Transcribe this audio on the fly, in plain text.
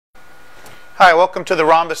Hi, welcome to the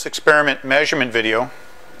Rhombus Experiment measurement video.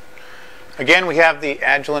 Again, we have the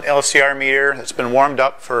Agilent LCR meter that's been warmed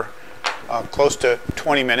up for close to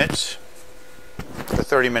 20 minutes, or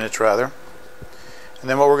 30 minutes rather. And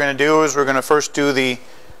then what we're going to do is we're going to first do the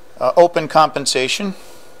open compensation.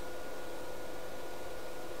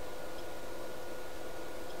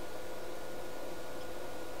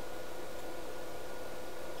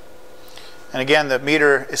 And again, the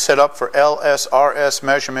meter is set up for LSRS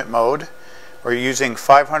measurement mode. We're using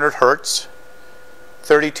 500 Hertz,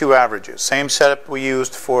 32 averages. Same setup we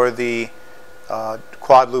used for the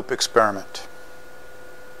quad loop experiment.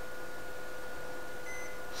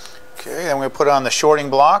 Okay, then we're going to put on the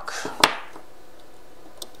shorting block.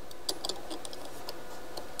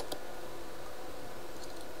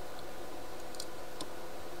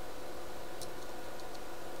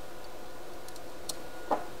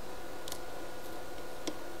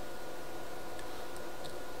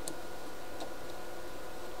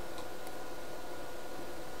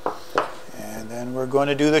 And we're going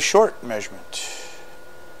to do the short measurement.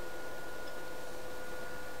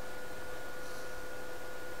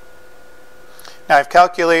 Now I've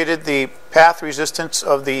calculated the path resistance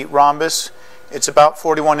of the rhombus. It's about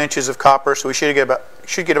 41 inches of copper, so we should get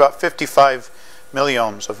about 55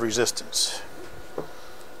 milliohms of resistance.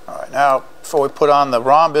 All right, now before we put on the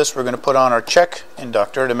rhombus, we're going to put on our check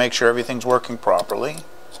inductor to make sure everything's working properly.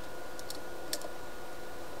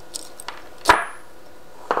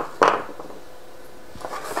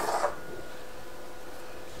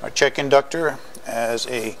 Our check inductor has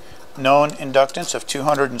a known inductance of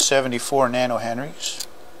 274 nanohenries.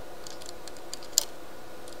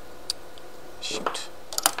 Shoot.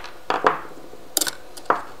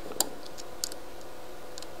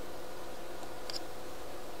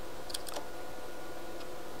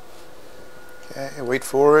 Okay, wait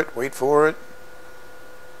for it, wait for it.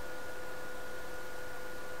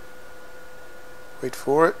 Wait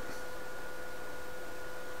for it.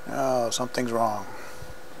 Oh, something's wrong.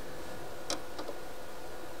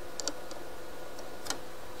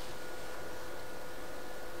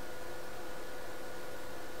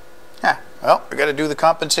 Well, we've got to do the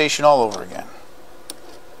compensation all over again.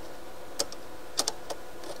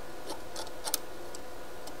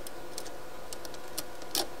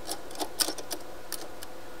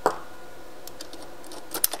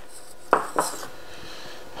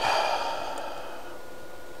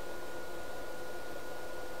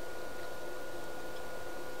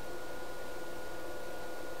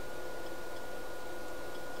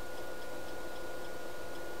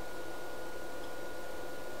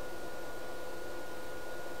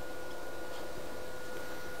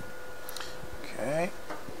 Okay,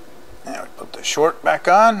 now we put the short back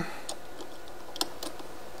on.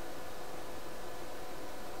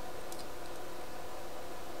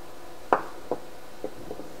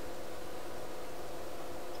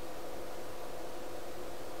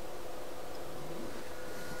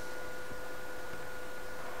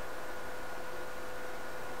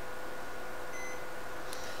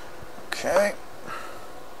 Okay.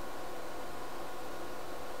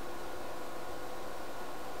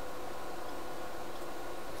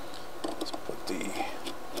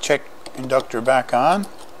 The check inductor back on.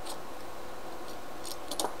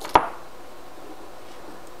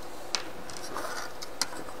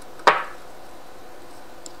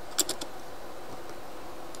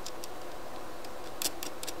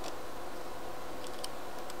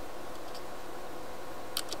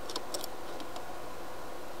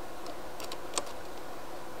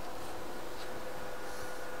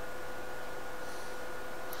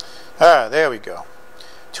 There we go.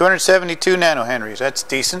 272 nanohenries, that's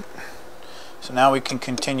decent. So now we can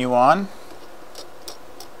continue on.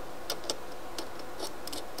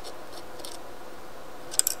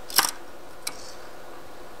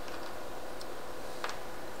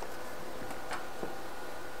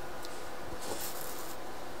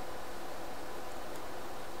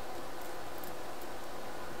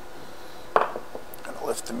 I'm going to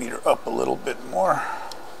lift the meter up a little bit more.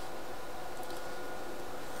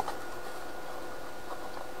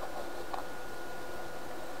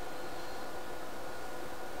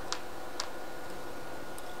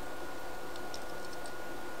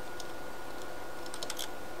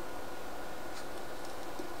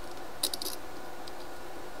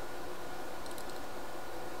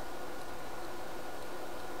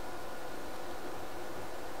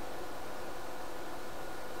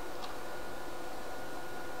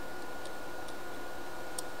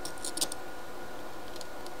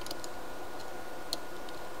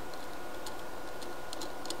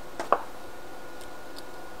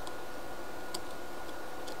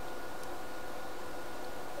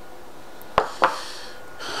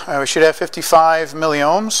 We should have 55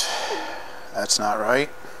 milliohms. That's not right.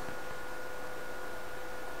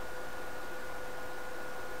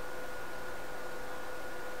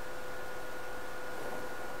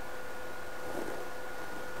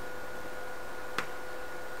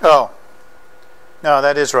 Oh, no,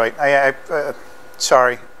 that is right.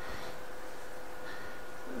 Sorry.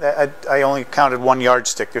 I only counted one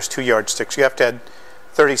yardstick. There's 2 yardsticks. You have to add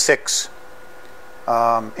 36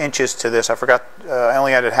 inches to this. I forgot. I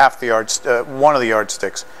only added half the one of the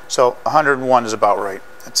yardsticks. So 101 is about right.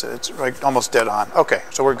 It's right, almost dead on. Okay,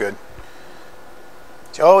 so we're good.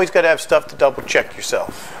 You always got to have stuff to double check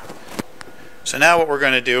yourself. So now what we're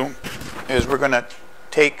going to do is we're going to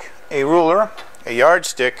take a ruler, a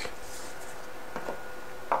yardstick,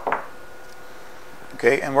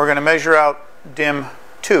 okay, and we're going to measure out dim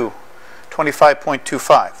 2,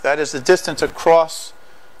 25.25. That is the distance across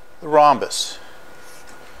the rhombus.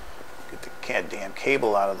 Get the damn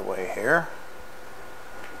cable out of the way here.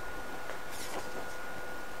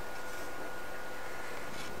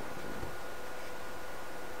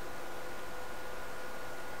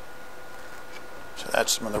 So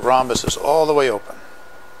that's when the rhombus is all the way open.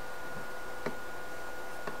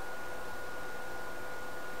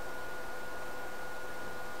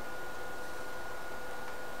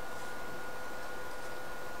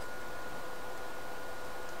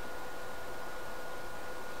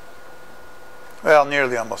 Well,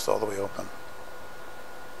 nearly almost all the way open.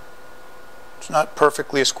 It's not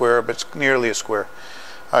perfectly a square, but it's nearly a square.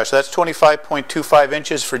 All right, so that's 25.25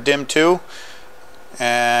 inches for dim 2.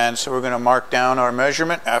 And so we're going to mark down our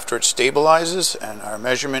measurement after it stabilizes, and our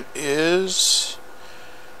measurement is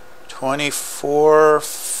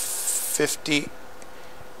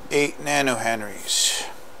 2458 nanohenries.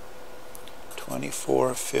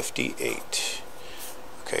 2458.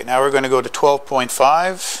 Okay, now we're going to go to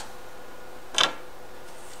 12.5.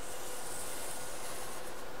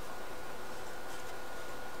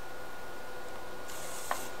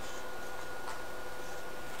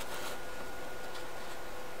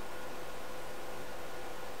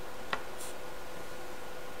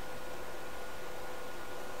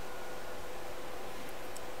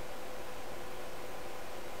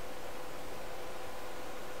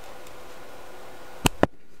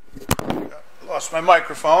 Lost my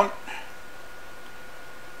microphone.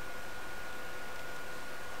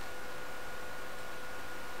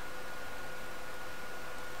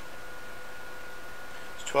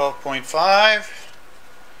 It's 12.5.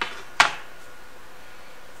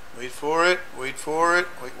 Wait for it, wait for it,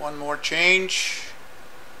 wait one more change.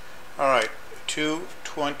 Alright,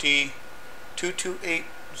 2280. 2280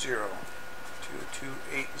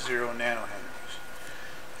 nanohenries.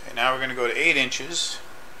 Okay, now we're going to go to 8 inches.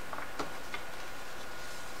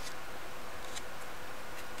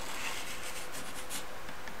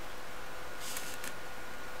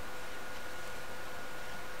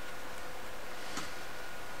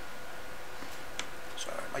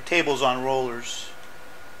 My table's on rollers.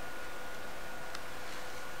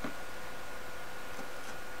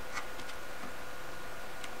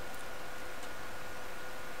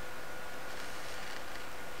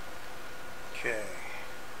 Okay.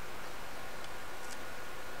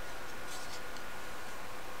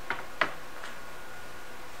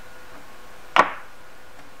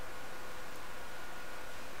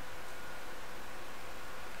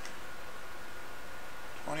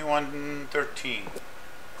 $21.13.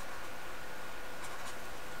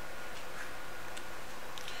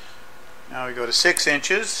 Now we go to 6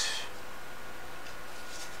 inches.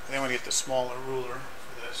 Then we get the smaller ruler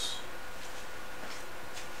for this.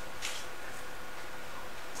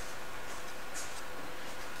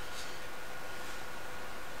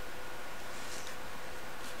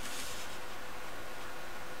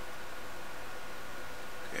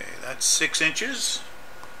 Okay, that's 6 inches.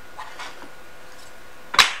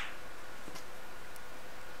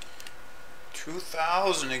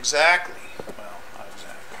 $2,000 exactly. Well, not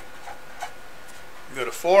exactly. We go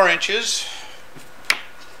to 4 inches.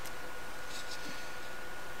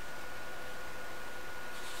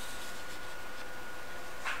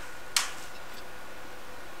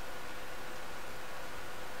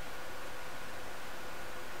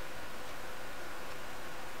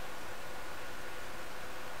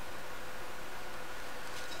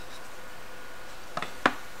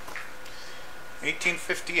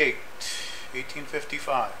 $18.58,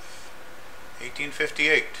 $18.55,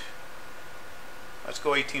 $18.58. Let's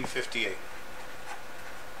go $18.58.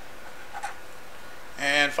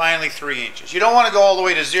 And finally 3 inches. You don't want to go all the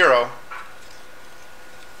way to 0.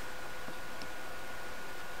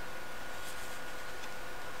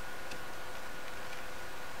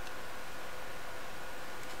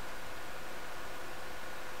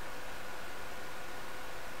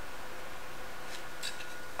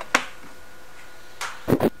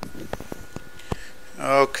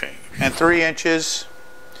 Okay, and 3 inches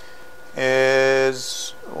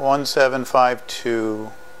is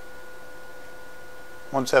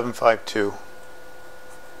 1752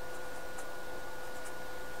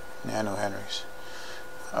 nanohenries.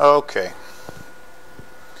 Okay,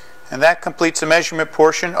 and that completes the measurement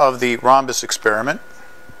portion of the rhombus experiment.